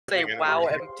say wow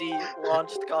empty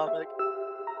launched comic.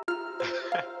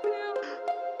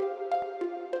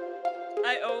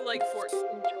 I owe like 14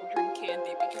 children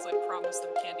candy because I promised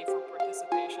them candy for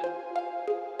participation.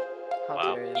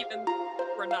 Wow. Even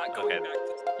we're not going back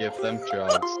to school. Give them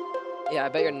drugs. Yeah, I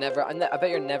bet you're never. I bet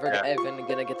you're never even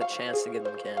gonna get the chance to give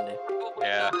them candy. Oh my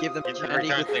Yeah. God. Give them Give them candy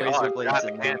with return razor thing. blades God,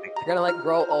 in the them. candy. You're gonna like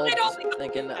grow old I don't think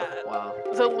thinking, that. wow.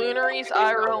 The Lunaries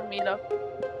IRL meetup.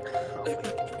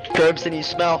 Curbs and you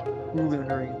smell.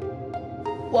 Lunary.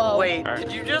 Whoa. Wait, Alright.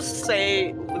 did you just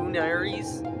say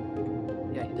Lunaries?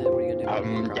 Yeah, you did. What are you gonna do?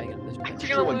 You're yeah. crying.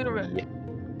 You're gonna Lunar.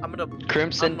 I'm gonna.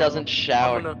 Crimson I'm doesn't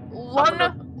shout.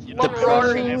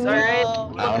 Lunaries, alright?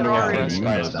 I don't know how to Lunaries.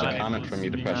 describe it. I comment from you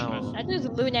depression. That is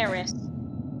Lunaris.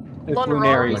 It's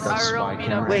Lunaries Lunaries. IRL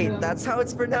meetup. Wait, that's how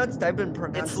it's pronounced? I've been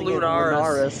pronouncing it Lunaris.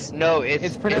 Lunaris. No,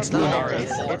 It's pronounced Lunaris.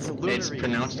 It's Lunaris. It's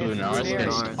pronounced Lunaris Lunaris.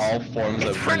 against all forms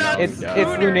of It's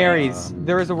Lunaries.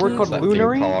 There is a word called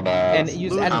Lunary, and you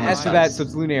just add an S to that, so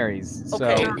it's Lunaries. So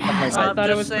Okay, I thought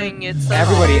it was saying it's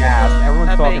everybody asked.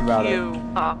 Everyone's talking about it.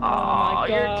 Oh,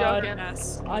 you're God. joking.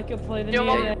 Yes. I can play the Yo,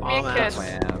 game. me a kiss. My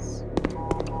ass.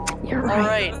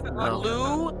 Alright,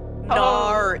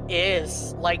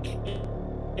 Lunaris, like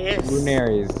is.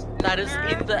 Lunaries. That is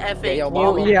in the FAQ. Yeah, yo,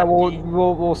 Well, mama. yeah,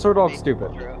 we'll sort of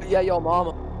stupid. Yeah, yo,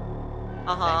 mama.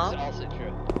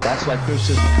 That's why Push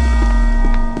is.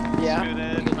 Yeah.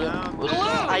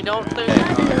 I don't think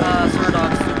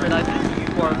Surdog's stupid. I think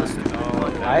you are the stupid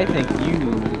one. I think you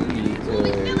need to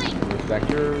respect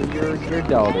your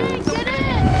elders.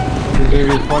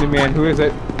 Who's the funny man? Who is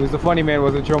it? Who's the funny man?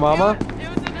 Was it your mama?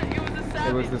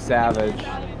 It was the savage.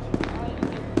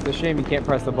 It's a shame you can't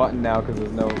press the button now because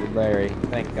there's no Larry.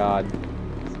 Thank God.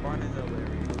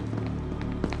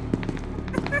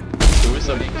 Who is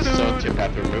a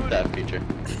sociopath? Remove that feature.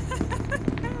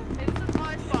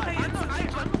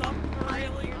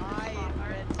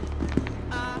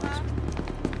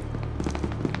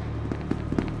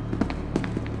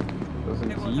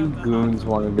 Listen, if you goons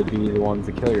wanted to be the ones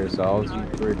to kill yourselves, you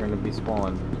were going to be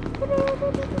spawned.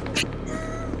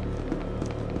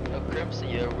 Oh, Crimson,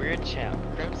 you're a weird champ.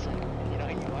 Crimson, you know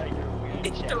you are. You're a weird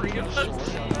champ. Three of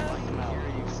us.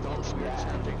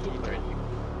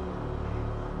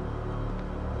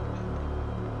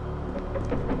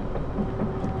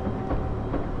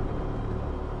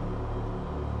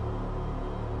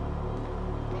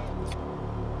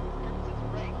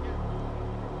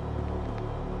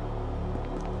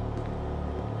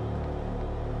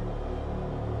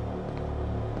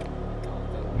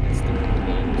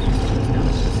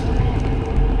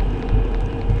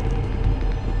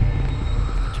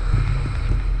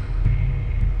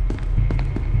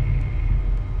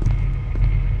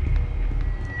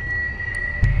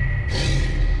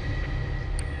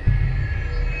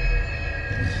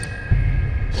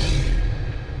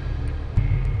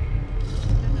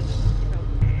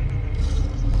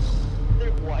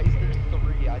 Why is there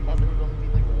 3? I thought there would only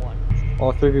be like 1.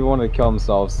 Well, 3 people wanted to kill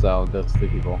themselves, so that's 3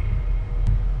 people.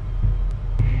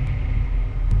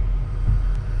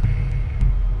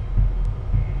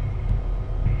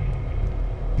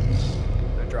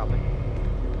 They're dropping.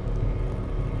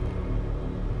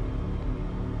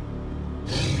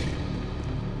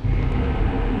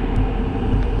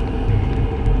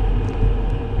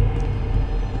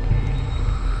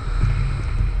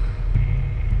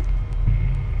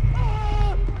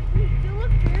 You still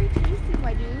look very tasty,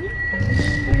 my dude.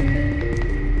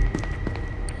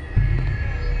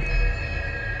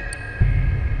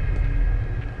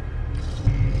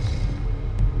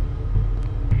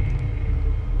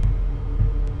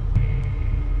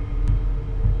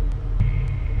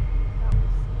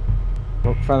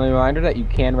 Friendly reminder that you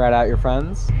can rat out your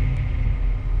friends.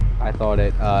 I thought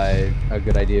it a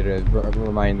good idea to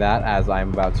remind that as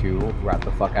I'm about to rat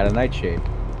the fuck out of Nightshade.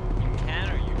 You can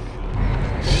or you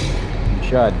should? You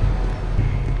should.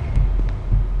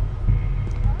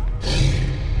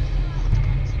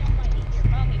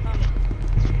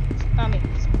 Follow me.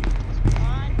 Come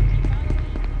on, keep following me.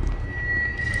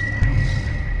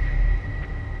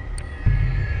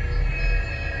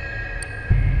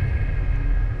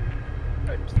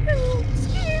 I'm so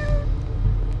scared.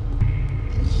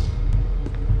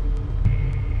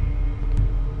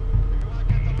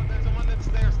 There's someone that's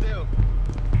there still.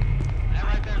 And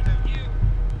right there, too.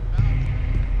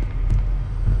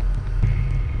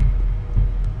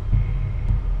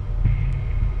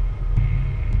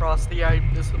 Frosty,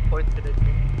 I'm disappointed in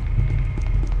you.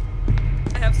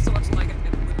 I have so much like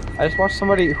I just watched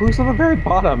somebody who's on the very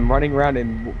bottom running around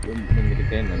in the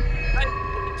containment.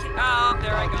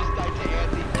 there I go.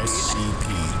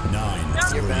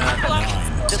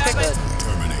 SCP-939 Just pick Just pick a. Can't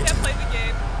terminated. play the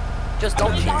game. Just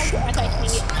don't cheat. Imagine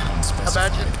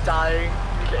dying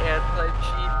due to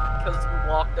anti-cheat because you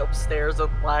walked upstairs and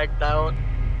lagged out. I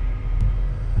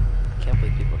can't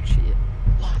believe people cheat.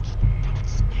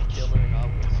 Killer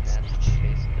notwithstanding the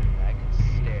face of their dragon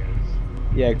stairs.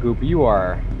 Yeah, Goop, you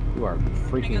are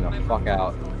freaking the fuck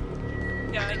out.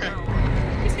 Yeah, I know.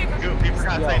 You see if I Goop, you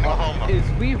forgot to say no homo. Is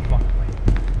we fuck.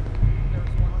 there was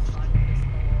one sign in this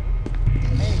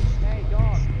Hey,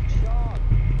 dog.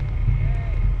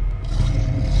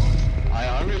 I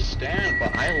understand,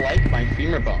 but I like my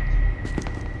femur bone.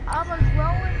 I was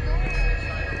rolling.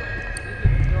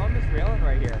 They're on this railing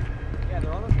right here. Yeah,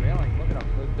 they're on this railing. Look at them.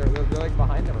 They're like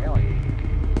behind the railing.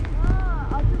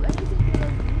 I'll do anything for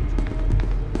those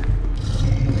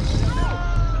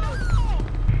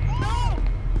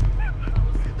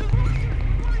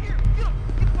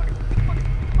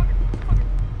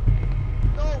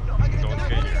Don't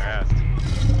get your ass.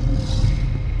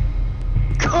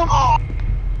 Come on!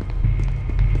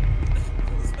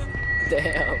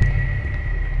 Damn.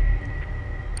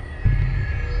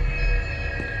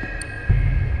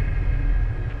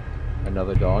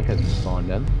 Another dog has been spawned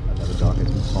in. Another dog has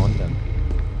been spawned in.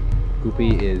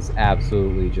 Goopy is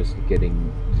absolutely just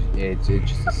getting. It's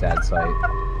just a sad sight.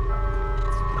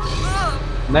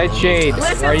 Nightshade,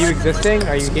 are you existing?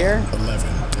 Are you here?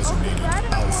 11 designated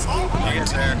Alpha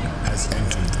 19 has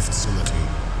entered the facility.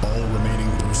 All remaining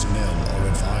personnel are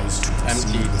advised to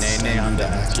proceed with standard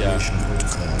evacuation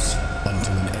protocols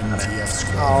until an MTF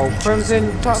squad Oh, Crimson,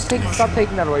 stop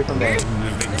taking that away from me.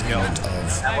 containment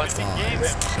of That wasn't game. 5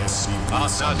 SCP Oh, no,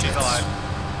 she's subjects. alive.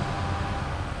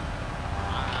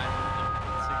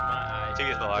 I She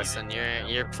is alive. Listen,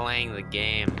 you're playing the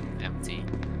game, empty.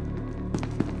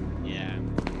 Yeah.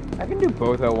 I can do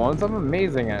both at once. I'm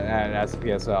amazing at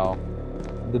SPSL.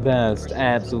 The best,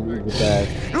 absolutely the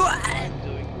best.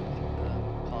 doing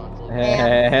console.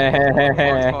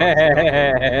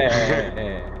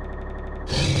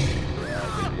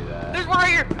 There's one right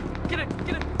here! Get it!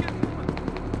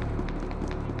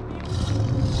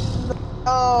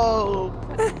 Oh!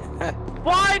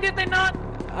 Why did they not?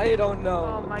 I don't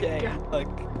know. Oh my okay, God. look.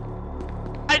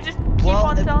 I just keep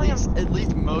on telling him. At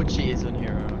least Mochi isn't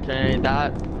here, okay?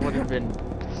 That would have been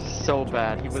so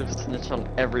bad. He would have snitched on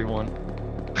everyone.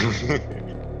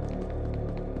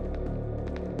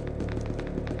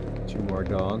 Two more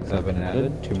dogs have been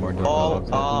added. Two more Oh, dogs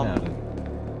have been added.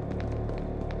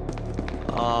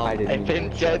 I didn't I've been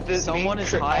even dead this Someone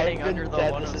is hiding under the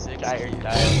 106 queue.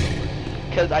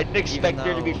 Because I didn't expect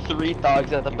there to be though 3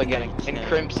 dogs at the beginning. you And can't.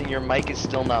 Crimson, your mic is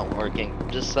still not working.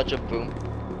 Just such a boom.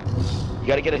 You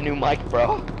gotta get a new mic,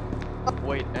 bro.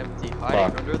 Wait, empty.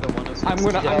 Hiding under the 106. I'm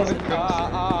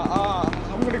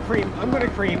gonna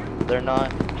cream. They're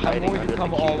not I'm hiding going under to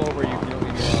come the all queue. over you if you don't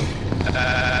leave me alone.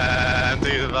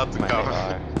 Dude's about to My come.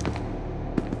 God.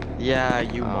 Yeah,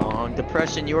 you mong.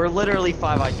 Depression, you are literally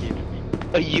 5 IQ.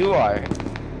 Oh, you are.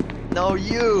 No,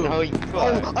 you! No, you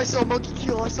Oh, are. I saw Monkey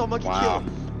kill, Wow.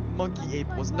 Monkey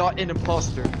Ape was not an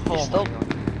imposter. You're Oh still- my God.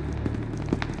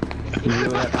 You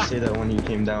really have to say that when he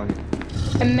came down.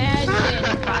 Imagine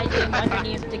hiding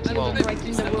underneath the cube and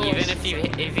breaking the rules.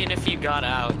 Even if you got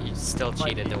out, you still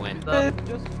cheated to win. I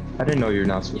didn't know you're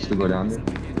not supposed to go down there.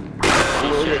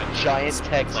 Blew a giant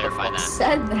text Clarify that.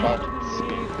 Said that.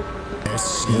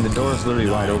 And the door is literally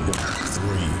wide open.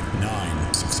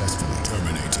 3-9 successfully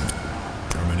terminated.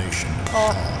 Termination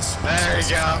cause.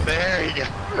 There you go.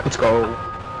 Let's go.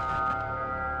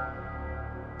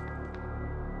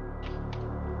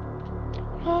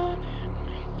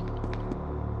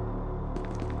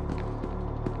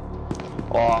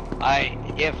 Oh,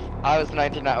 if I was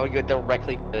 19, I would go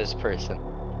directly to this person.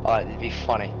 Oh, it'd be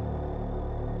funny.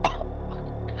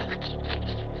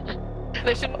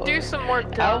 They should do some more How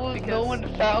dumb has because no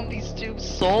one found these 2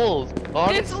 souls?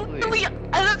 Honestly. it's literally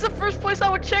that's the first place I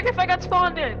would check if I got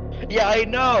spawned in. Yeah, I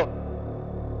know.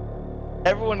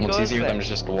 Everyone Well, it's goes easy for there. them to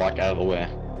just walk out of the way.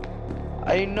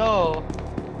 I know.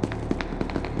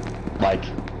 Like,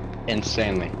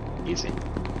 insanely easy.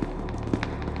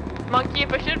 Monkey,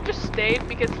 if I should have just stayed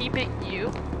because he bit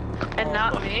you and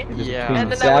not me. Yeah. Between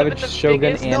And then that would've Savage, been the Shogun,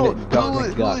 biggest- and No, Duck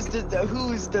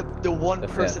who is the one The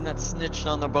person that snitched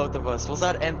on the both of us? Was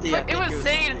that empty? I It think was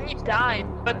Zane and he died,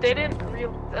 but they didn't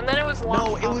real. And then it was long.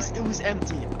 No, it was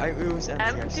empty. It was empty.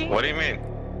 Empty? What do you mean?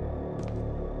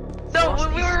 No,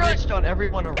 when we were snitched on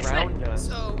everyone around us.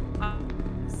 So,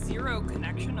 zero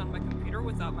connection on my computer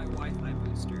without my Wi-Fi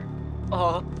booster.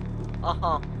 Cross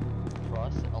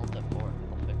Alt F4. I'll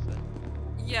fix it.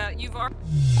 Yeah, you've already.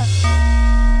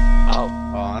 Oh,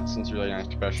 that's really nice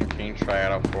question. Can you try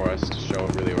it out for us to show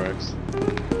it really works?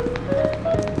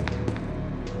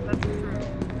 That's true.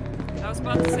 That was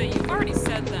about to say, you've already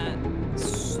said that.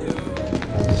 So...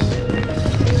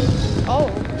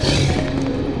 Oh.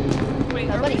 Wait,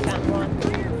 Somebody found one.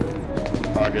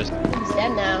 August. He's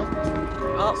dead now.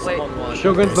 Oh, wait.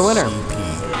 Shogun's the winner.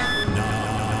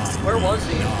 Where was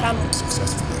he?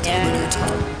 Yeah.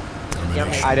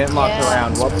 I didn't lock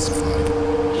around. Whoops.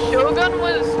 Shogun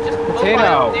was just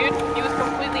Potato. mobile, dude. He was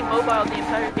completely mobile the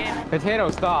entire game.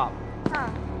 Potato, stop.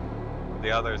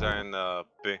 The others are in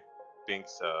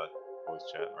Bink's voice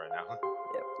chat right now.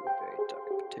 Yeah, blueberry,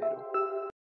 talking potato.